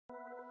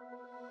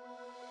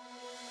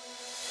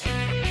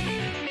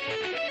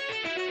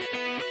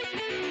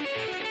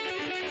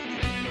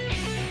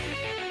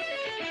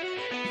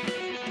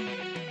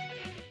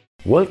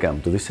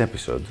Welcome to this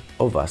episode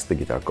of Ask the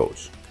Guitar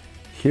Coach.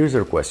 Here's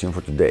our question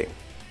for today.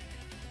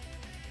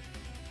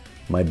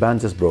 My band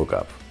just broke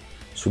up.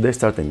 Should I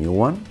start a new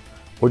one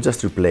or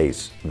just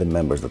replace the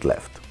members that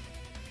left?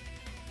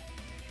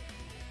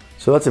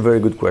 So that's a very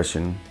good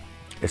question,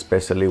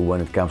 especially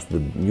when it comes to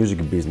the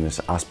music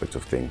business aspects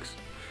of things.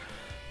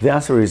 The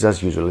answer is,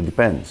 as usual, it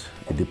depends.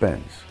 It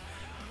depends.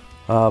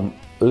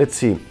 Let's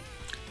see.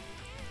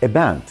 A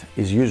band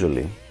is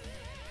usually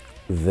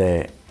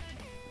the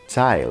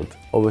child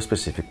of a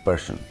specific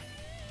person.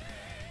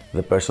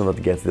 The person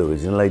that gets the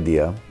original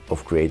idea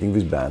of creating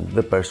this band,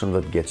 the person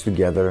that gets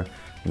together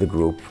the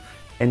group,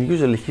 and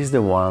usually he's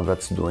the one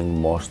that's doing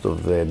most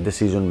of the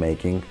decision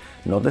making,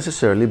 not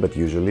necessarily, but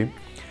usually.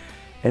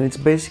 And it's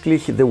basically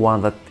the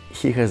one that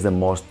he has the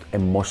most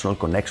emotional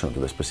connection to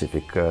the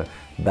specific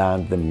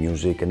band, the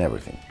music, and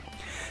everything.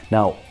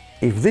 Now,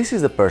 if this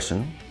is the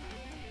person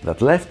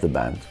that left the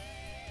band,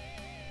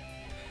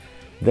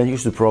 then you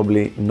should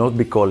probably not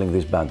be calling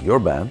this band your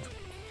band,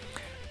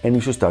 and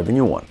you should start a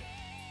new one.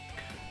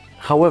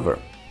 However,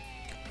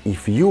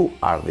 if you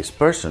are this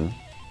person,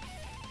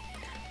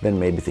 then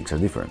maybe things are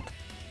different.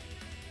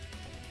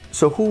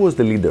 So who was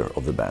the leader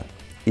of the band?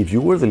 If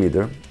you were the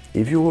leader,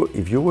 if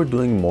you were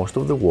doing most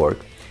of the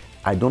work,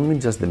 I don't mean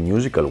just the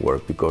musical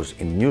work, because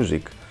in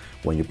music,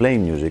 when you play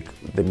music,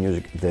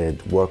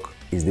 the work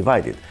is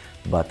divided.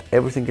 But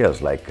everything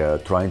else, like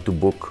trying to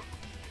book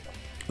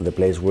the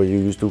place where you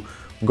used to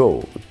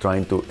go,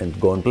 trying to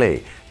go and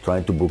play,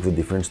 trying to book the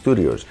different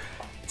studios,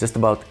 just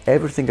about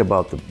everything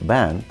about the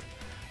band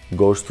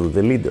goes through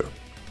the leader.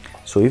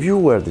 So if you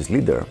were this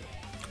leader,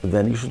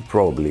 then you should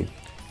probably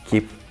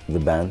keep the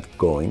band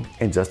going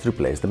and just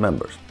replace the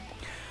members.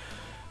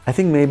 I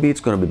think maybe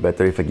it's going to be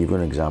better if I give you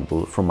an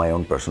example from my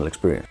own personal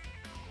experience.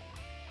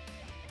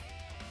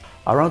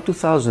 Around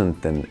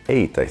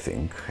 2008, I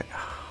think,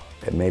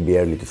 maybe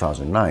early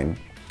 2009,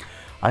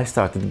 I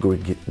started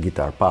Greek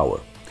Guitar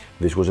Power.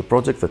 This was a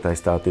project that I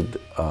started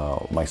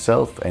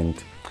myself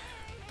and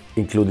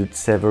included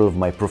several of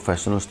my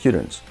professional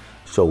students.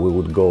 So we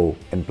would go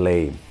and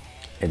play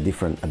at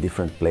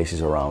different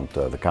places around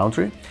the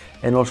country,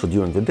 and also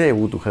during the day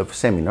we would have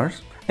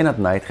seminars, and at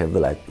night have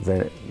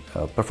the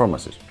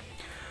performances.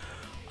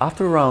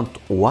 After around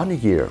 1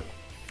 year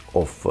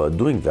of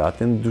doing that,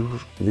 and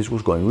this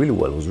was going really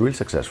well, it was really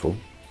successful,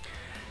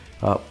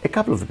 a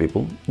couple of the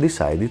people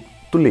decided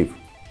to leave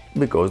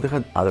because they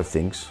had other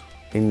things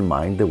in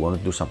mind. They wanted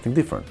to do something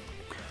different.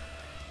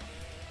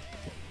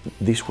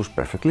 This was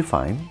perfectly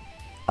fine,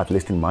 at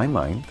least in my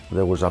mind.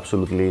 There was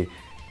absolutely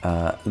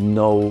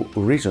no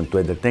reason to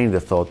entertain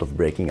the thought of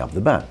breaking up the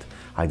band.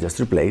 I just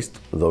replaced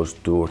those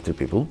 2 or 3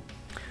 people,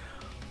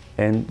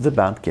 and the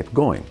band kept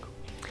going.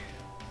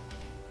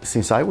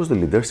 Since I was the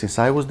leader, since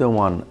I was the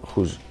one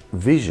whose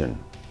vision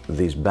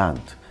this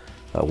band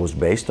was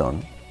based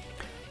on,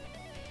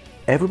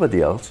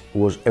 everybody else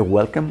was a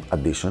welcome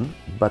addition,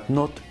 but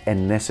not a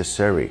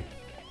necessary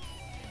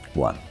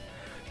one.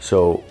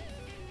 So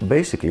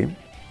basically,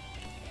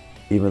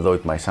 even though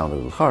it might sound a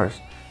little harsh,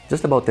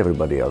 just about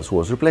everybody else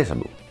was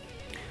replaceable.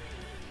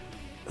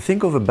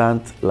 Think of a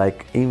band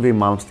like Yngwie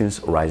Malmsteen's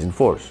Rising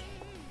Force.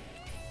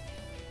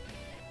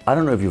 I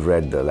don't know if you've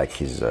read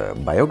his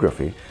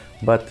biography,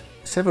 but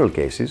several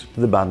cases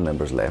the band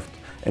members left,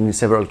 and in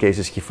several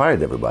cases he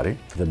fired everybody.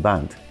 The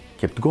band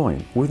kept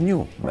going with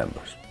new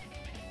members.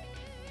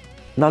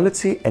 Now let's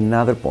see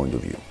another point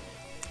of view.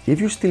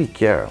 If you still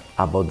care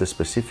about the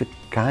specific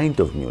kind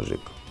of music,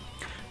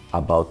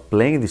 about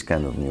playing this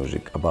kind of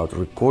music, about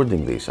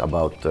recording this,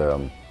 about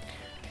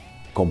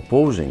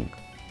composing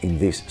in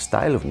this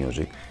style of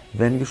music,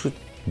 then you should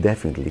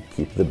definitely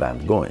keep the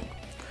band going.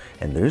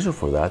 And the reason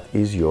for that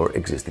is your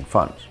existing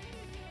fans.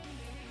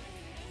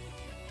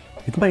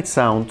 It might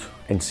sound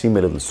and seem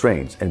a little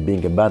strange, and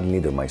being a band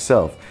leader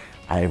myself,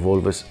 I've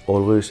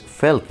always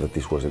felt that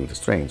this was a little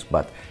strange,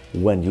 but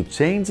when you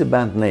change the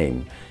band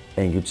name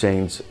and you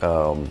change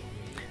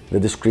the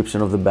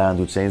description of the band,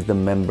 you change the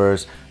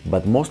members,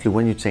 but mostly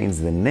when you change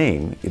the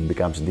name, it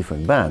becomes a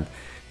different band,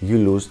 you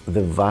lose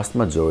the vast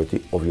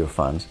majority of your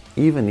fans,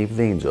 even if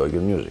they enjoy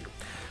your music.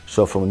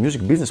 So from a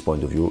music business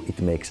point of view, it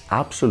makes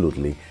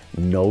absolutely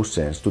no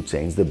sense to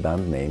change the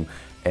band name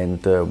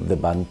and the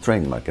band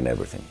trademark and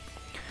everything.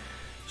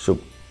 So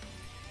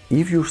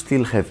if you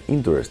still have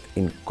interest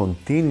in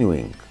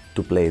continuing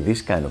to play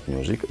this kind of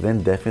music,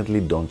 then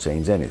definitely don't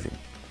change anything.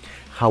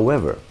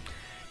 However,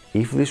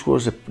 if this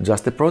was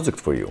just a project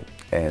for you,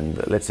 and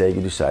let's say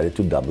you decided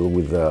to dabble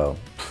with,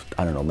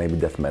 I don't know, maybe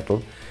death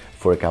metal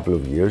for a couple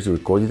of years, you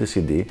recorded a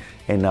CD,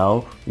 and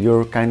now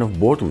you're kind of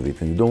bored with it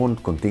and you don't want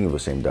to continue the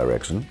same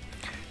direction,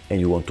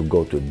 and you want to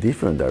go to a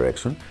different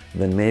direction,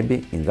 then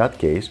maybe in that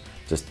case,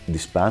 just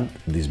disband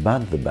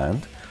the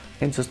band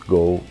and just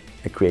go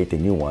and create a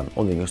new one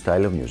on the new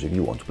style of music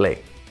you want to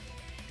play.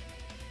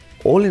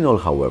 All in all,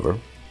 however,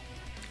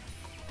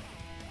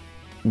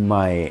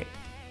 my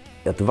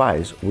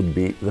advice would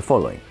be the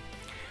following.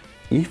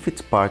 If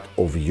it's part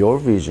of your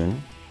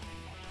vision,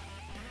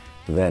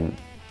 then,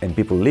 and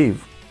people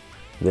leave,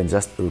 then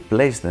just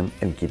replace them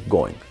and keep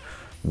going.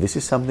 This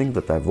is something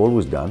that I've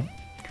always done.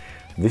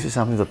 This is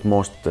something that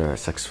most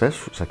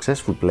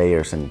successful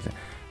players and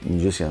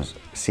musicians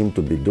seem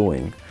to be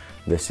doing.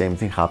 The same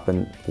thing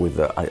happened with,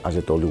 as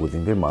I told you, with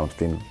Yngwie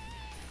Malmsteen,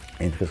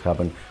 and it has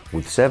happened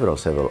with several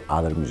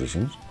other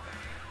musicians.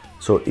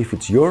 So if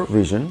it's your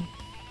vision,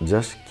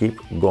 just keep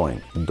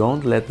going.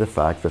 Don't let the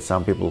fact that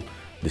some people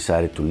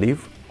decided to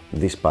leave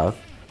this path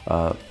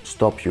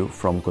stop you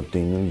from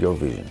continuing your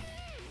vision.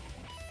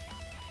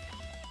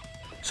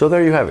 So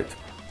there you have it.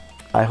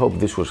 I hope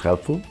this was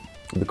helpful,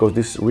 because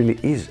this really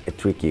is a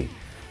tricky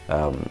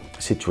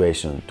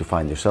situation to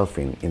find yourself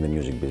in the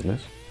music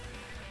business.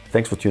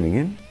 Thanks for tuning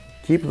in.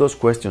 Keep those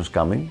questions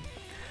coming,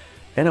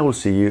 and I will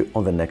see you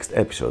on the next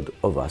episode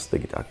of Ask the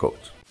Guitar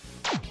Coach.